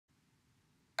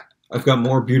I've got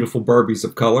more beautiful Barbies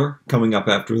of color coming up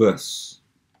after this.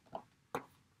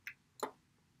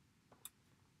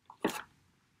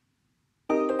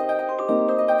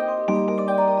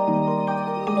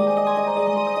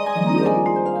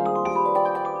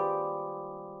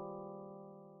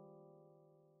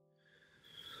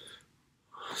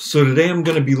 So today I'm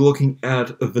going to be looking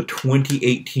at the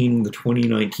 2018, the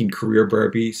 2019 Career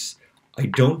Barbies. I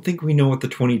don't think we know what the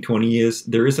 2020 is.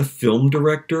 There is a film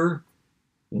director,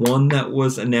 one that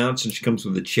was announced, and she comes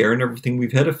with a chair and everything.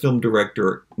 We've had a film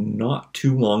director not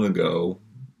too long ago,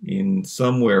 in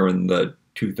somewhere in the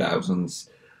 2000s.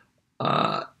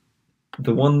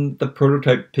 The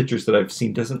prototype pictures that I've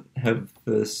seen doesn't have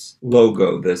this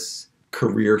logo, this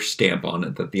career stamp on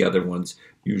it that the other ones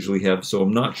usually have, so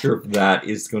I'm not sure if that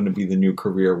is going to be the new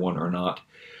Career one or not.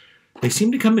 They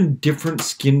seem to come in different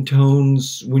skin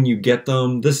tones when you get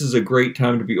them. This is a great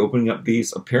time to be opening up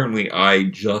these. Apparently I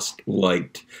just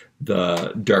liked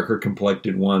the darker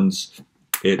complected ones.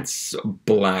 It's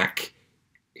Black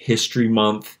History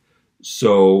Month,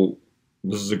 so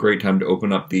this is a great time to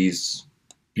open up these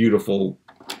beautiful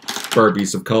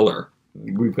Barbies of color.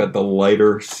 We've got the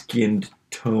lighter skinned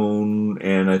tone,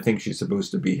 and I think she's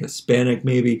supposed to be Hispanic,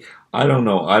 maybe. I don't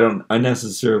know. I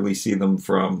necessarily see them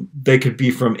they could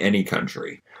be from any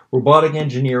country. Robotic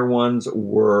Engineer ones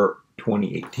were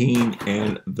 2018,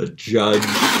 and the Judge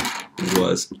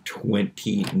was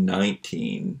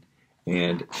 2019.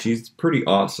 And she's pretty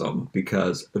awesome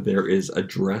because there is a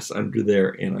dress under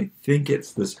there, and I think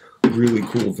it's this really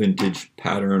cool vintage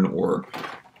pattern, or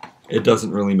it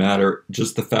doesn't really matter.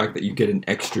 Just the fact that you get an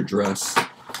extra dress.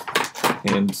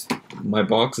 And my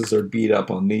boxes are beat up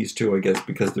on these two, I guess,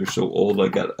 because they're so old. I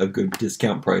got a good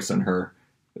discount price on her.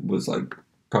 It was like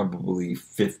probably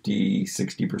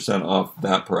 50-60% off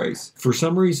that price. For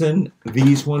some reason,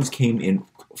 these ones came in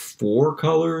 4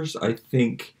 colors. I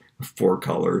think 4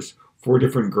 colors. 4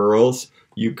 different girls.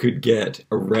 You could get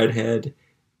a redhead,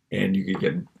 and you could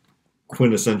get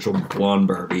quintessential blonde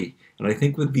Barbie. And I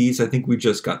think with these, I think we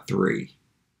just got 3.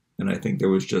 And I think there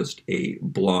was just a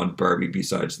blonde Barbie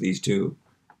besides these 2.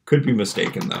 Could be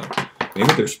mistaken, though.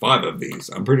 Maybe there's 5 of these.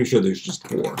 I'm pretty sure there's just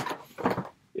 4.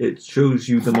 It shows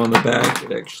you them on the back.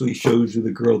 It actually shows you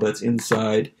the girl that's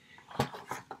inside.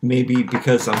 Maybe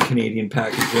because I'm Canadian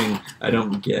packaging, I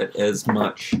don't get as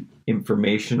much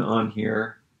information on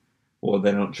here. Well,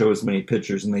 they don't show as many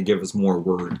pictures, and they give us more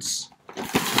words.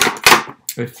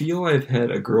 I feel I've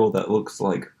had a girl that looks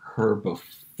like her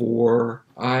before.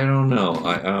 I don't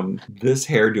know. This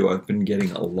hairdo, I've been getting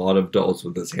a lot of dolls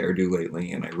with this hairdo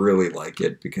lately, and I really like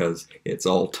it because it's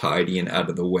all tidy and out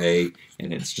of the way,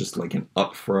 and it's just like an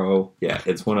up fro. Yeah,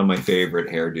 it's one of my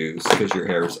favorite hairdos because your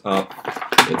hair's up.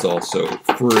 It's also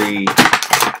free.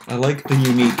 I like the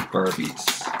unique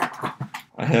Barbies.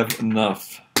 I have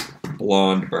enough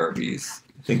blonde Barbies.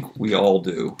 I think we all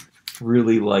do.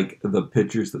 Really like the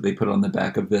pictures that they put on the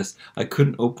back of this. I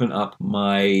couldn't open up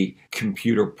my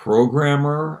computer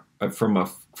programmer from a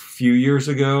few years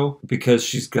ago because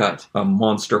she's got a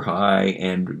Monster High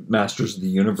and Masters of the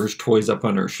Universe toys up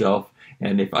on her shelf,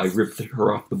 and if I ripped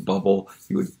her off the bubble,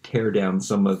 you would tear down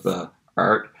some of the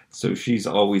art. So she's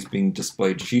always being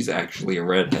displayed. She's actually a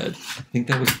redhead. I think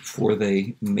that was before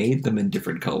they made them in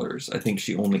different colors. I think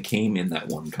she only came in that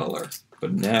one color.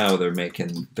 But now they're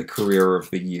making the Career of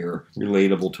the Year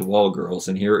relatable to all girls.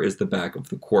 And here is the back of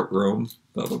the courtroom.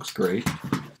 That looks great.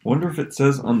 Wonder if it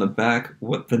says on the back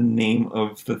what the name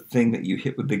of the thing that you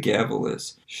hit with the gavel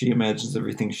is. She imagines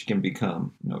everything she can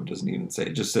become. No, it doesn't even say.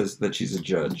 It just says that she's a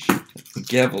judge. The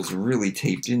gavel's really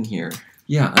taped in here.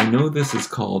 Yeah, I know this is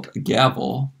called a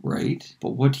gavel, right?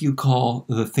 But what do you call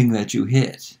the thing that you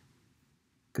hit?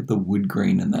 Look at the wood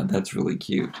grain in that. That's really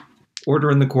cute. Order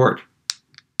in the court.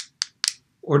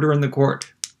 Order in the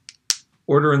court.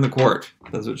 Order in the court.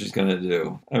 That's what she's gonna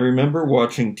do. I remember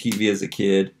watching TV as a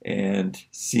kid and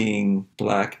seeing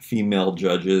black female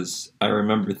judges. I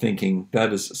remember thinking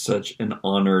that is such an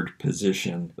honored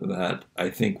position that I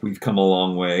think we've come a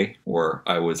long way, or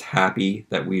I was happy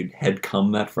that we had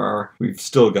come that far. We've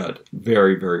still got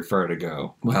very, very far to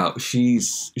go. Wow,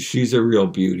 she's a real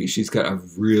beauty. She's got a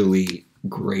really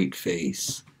great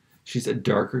face. She's a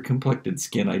darker complected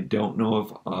skin. I don't know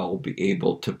if I'll be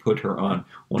able to put her on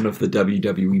one of the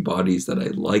WWE bodies that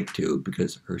I'd like to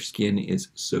because her skin is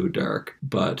so dark.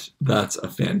 But that's a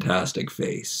fantastic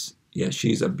face. Yeah,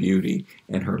 she's a beauty.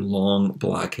 And her long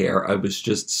black hair. I was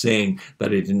just saying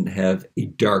that I didn't have a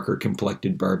darker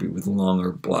complected Barbie with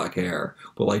longer black hair.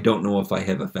 Well, I don't know if I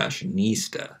have a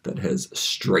fashionista that has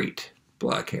straight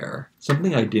black hair.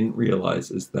 Something I didn't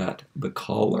realize is that the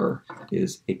collar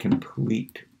is a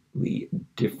completely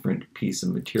different piece of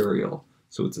material.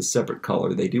 so it's a separate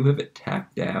collar. They do have it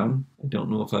tacked down. I don't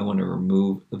know if I want to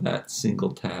remove that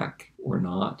single tack or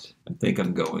not. I think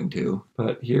I'm going to.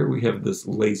 But here we have this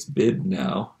lace bib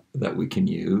now that we can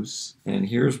use. And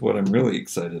here's what I'm really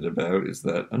excited about is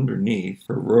that underneath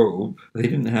her robe, they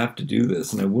didn't have to do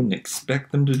this, and I wouldn't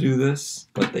expect them to do this,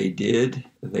 but they did.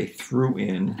 They threw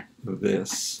in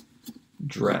this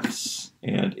dress.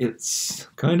 And it's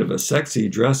kind of a sexy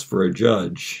dress for a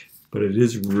judge, but it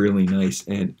is really nice.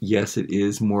 And yes, it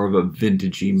is more of a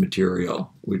vintagey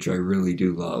material, which I really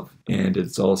do love. And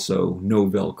it's also no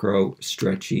Velcro,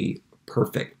 stretchy,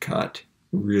 perfect cut,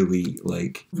 really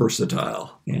like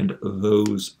versatile. And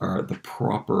those are the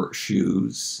proper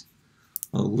shoes.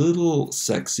 A little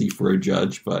sexy for a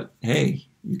judge, but hey,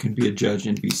 you can be a judge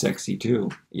and be sexy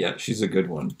too. Yeah, she's a good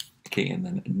one. Okay, and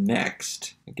then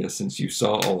next, I guess since you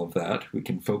saw all of that, we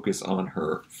can focus on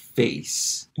her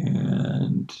face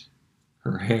and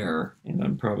her hair. And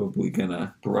I'm probably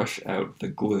gonna brush out the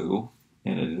glue,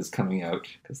 and it is coming out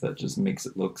because that just makes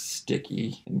it look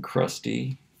sticky and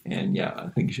crusty. And yeah,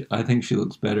 I think she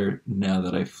looks better now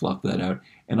that I fluffed that out.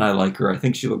 And I like her. I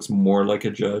think she looks more like a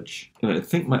judge. And I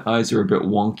think my eyes are a bit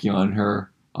wonky on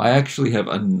her. I actually have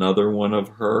another one of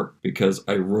her because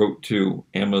I wrote to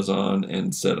Amazon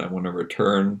and said I want to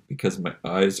return because my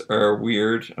eyes are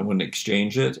weird. I want to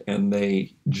exchange it, and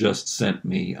they just sent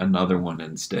me another one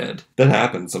instead. That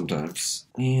happens sometimes.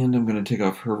 And I'm going to take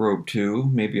off her robe too.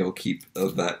 Maybe I'll keep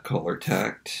that collar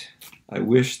tacked. I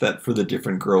wish that for the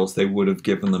different girls they would have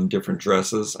given them different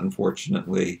dresses.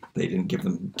 Unfortunately, they didn't give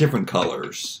them different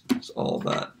colors. That's all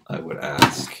that I would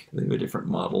ask. They have a different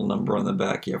model number on the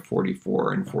back. You have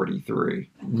 44 and 43.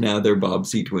 Now they're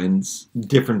Bobbsey twins.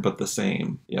 Different but the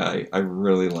same. Yeah, I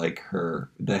really like her.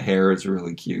 The hair is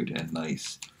really cute and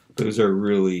nice. Those are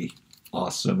really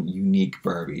awesome, unique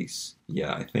Barbies.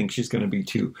 Yeah, I think she's going to be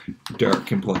too dark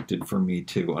complected for me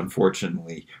to,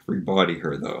 unfortunately, rebody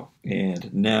her though.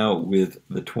 And now with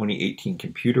the 2018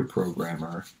 computer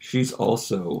programmer, she's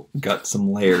also got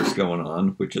some layers going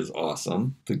on, which is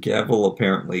awesome. The gavel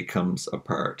apparently comes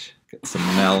apart. Got some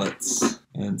mallets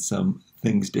and some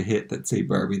things to hit that say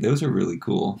Barbie. Those are really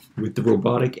cool. With the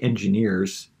robotic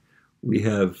engineers, we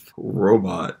have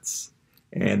robots.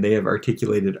 And they have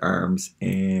articulated arms,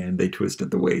 and they twist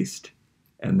at the waist.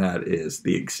 And that is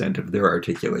the extent of their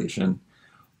articulation.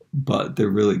 But they're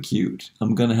really cute.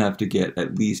 I'm going to have to get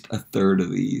at least a third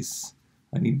of these.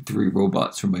 I need 3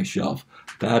 robots for my shelf.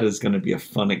 That is going to be a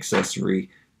fun accessory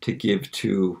to give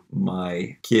to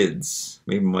my kids,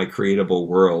 maybe my creatable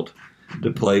world,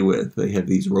 to play with. They have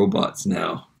these robots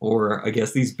now. Or I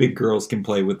guess these big girls can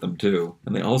play with them too.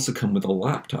 And they also come with a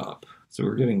laptop. So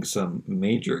we're getting some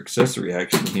major accessory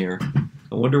action here.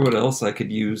 I wonder what else I could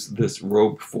use this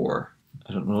robe for.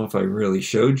 I don't know if I really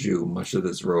showed you much of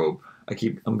this robe.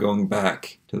 I'm going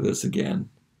back to this again.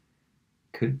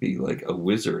 Could be like a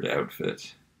wizard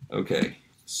outfit. Okay,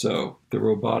 so the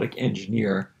robotic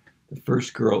engineer. The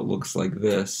first girl looks like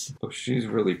this. Oh, she's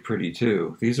really pretty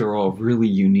too. These are all really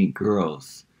unique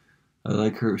girls. I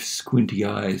like her squinty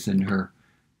eyes, and her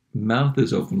mouth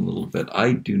is open a little bit.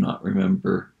 I do not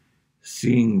remember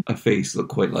seeing a face look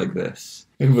quite like this.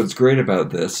 And what's great about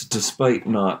this, despite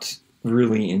not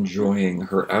really enjoying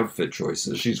her outfit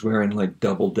choices, she's wearing like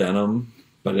double denim,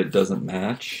 but it doesn't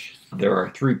match. There are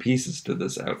 3 pieces to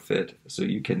this outfit, so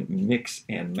you can mix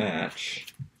and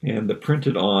match. And the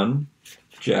printed on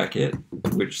jacket,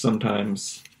 which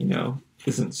sometimes,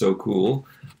 isn't so cool,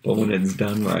 but when it's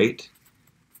done right,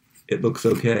 it looks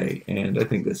okay. And I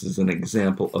think this is an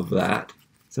example of that.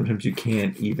 Sometimes you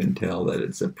can't even tell that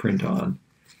it's a print-on.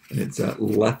 And it's a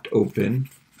left open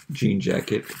jean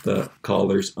jacket. The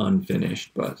collar's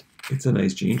unfinished, but it's a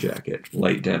nice jean jacket.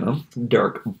 Light denim,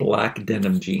 dark black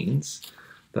denim jeans.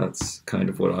 That's kind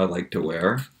of what I like to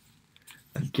wear.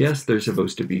 I guess they're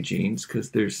supposed to be jeans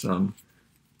because there's some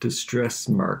distress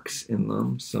marks in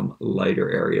them, some lighter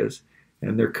areas.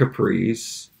 And they're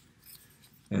capris.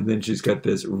 And then she's got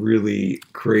this really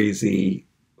crazy,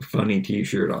 funny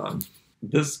t-shirt on.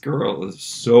 This girl is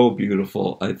so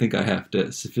beautiful. I think I have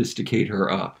to sophisticate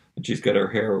her up. And she's got her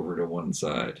hair over to one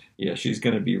side. Yeah, she's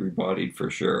going to be rebodied for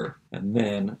sure. And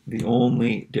then the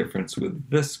only difference with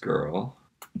this girl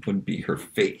would be her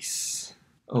face.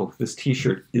 Oh, this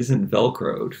t-shirt isn't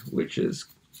Velcroed, which is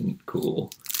cool.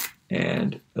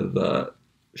 And the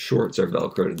shorts are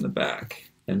Velcroed in the back.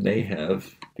 And they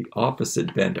have the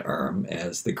opposite bent arm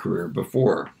as the Career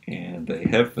before. And they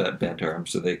have that bent arm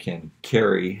so they can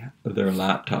carry their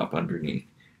laptop underneath.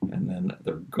 And then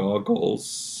their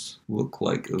goggles look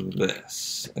like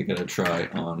this. I gotta try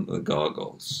on the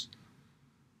goggles.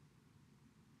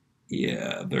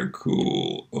 Yeah, they're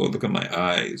cool. Oh, look at my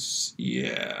eyes.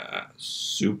 Yeah,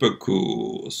 super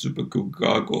cool. Super cool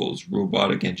goggles.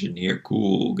 Robotic engineer,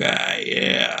 cool guy.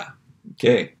 Yeah.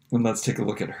 Okay, and let's take a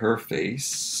look at her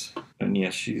face. And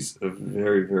yes, she's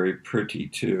very, very pretty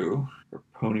too. Her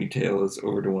ponytail is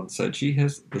over to one side. She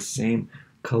has the same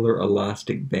color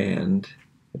elastic band.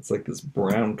 It's like this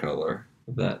brown color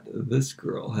that this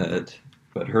girl had,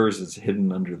 but hers is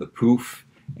hidden under the poof,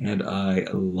 and I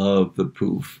love the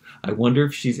poof. I wonder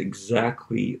if she's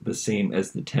exactly the same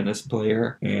as the tennis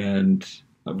player, and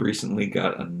I've recently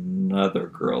got another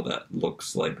girl that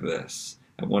looks like this.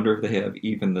 I wonder if they have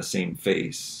even the same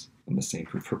face and the same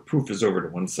poof. Her poof is over to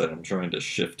one side. I'm trying to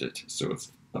shift it so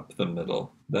it's up the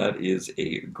middle. That is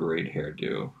a great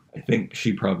hairdo. I think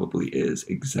she probably is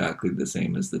exactly the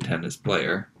same as the tennis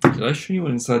player. Did I show you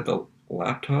inside the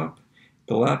laptop?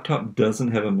 The laptop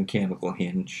doesn't have a mechanical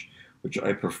hinge, which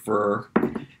I prefer.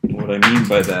 And what I mean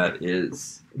by that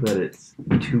is that it's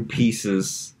two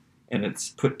pieces and it's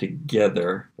put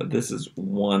together, but this is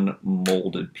one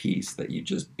molded piece that you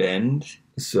just bend.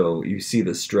 So you see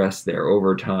the stress there.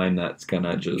 Over time, that's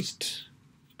gonna just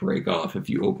break off if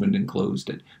you opened and closed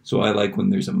it. So I like when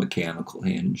there's a mechanical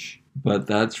hinge. But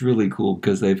that's really cool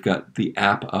because they've got the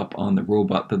app up on the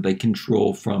robot that they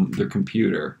control from their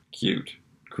computer. Cute.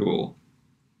 Cool.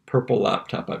 Purple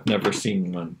laptop. I've never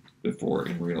seen one before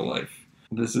in real life.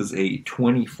 This is a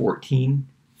 2014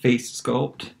 face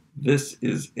sculpt. This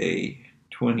is a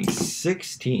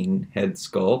 2016 head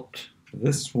sculpt.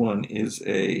 This one is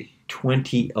a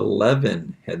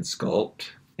 2011 head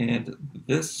sculpt. And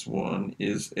this one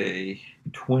is a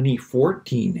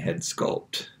 2014 head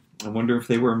sculpt. I wonder if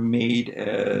they were made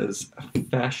as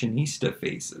fashionista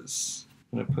faces.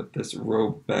 I'm going to put this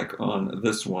robe back on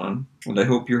this one. And I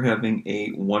hope you're having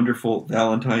a wonderful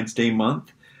Valentine's Day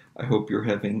month. I hope you're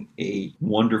having a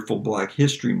wonderful Black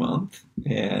History Month.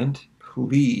 And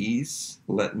please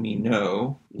let me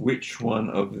know which one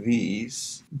of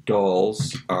these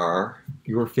dolls are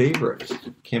your favorite.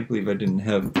 Can't believe I didn't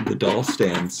have the doll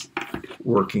stands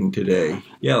working today.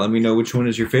 Yeah, let me know which one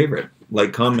is your favorite.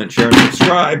 Like, comment, share, and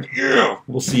subscribe. Yeah!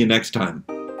 We'll see you next time.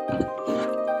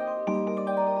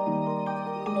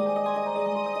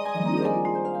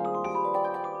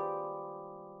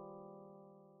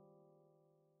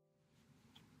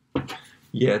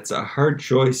 Yeah, it's a hard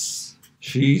choice.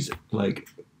 She's, like,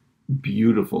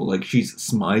 beautiful. Like, she's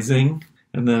smizing.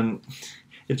 And then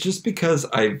it's just because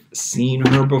I've seen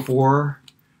her before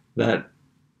that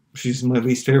she's my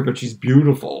least favorite, but she's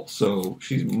beautiful. So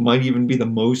she might even be the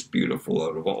most beautiful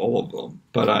out of all of them.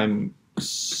 But I'm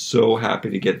so happy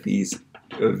to get these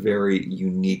very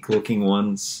unique looking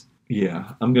ones.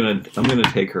 Yeah, I'm gonna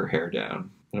take her hair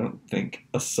down. I don't think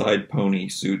a side pony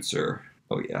suits her.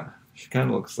 Oh yeah, she kind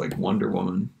of looks like Wonder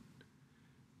Woman.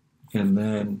 And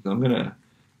then I'm gonna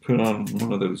put on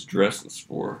one of those dresses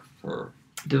for her.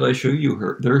 Did I show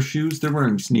you their shoes? They're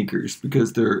wearing sneakers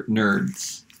because they're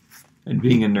nerds. And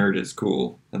being a nerd is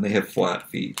cool. And they have flat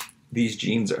feet. These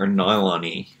jeans are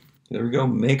nylon-y. There we go,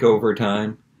 makeover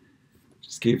time.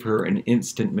 Just gave her an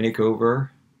instant makeover.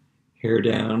 Hair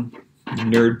down.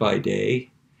 Nerd by day.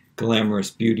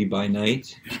 Glamorous beauty by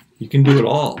night. You can do it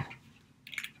all.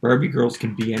 Barbie girls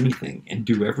can be anything and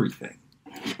do everything.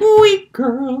 We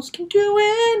girls can do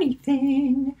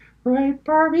anything. Right,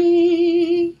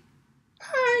 Barbie?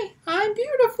 Hi, I'm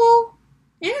beautiful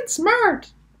and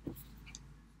smart.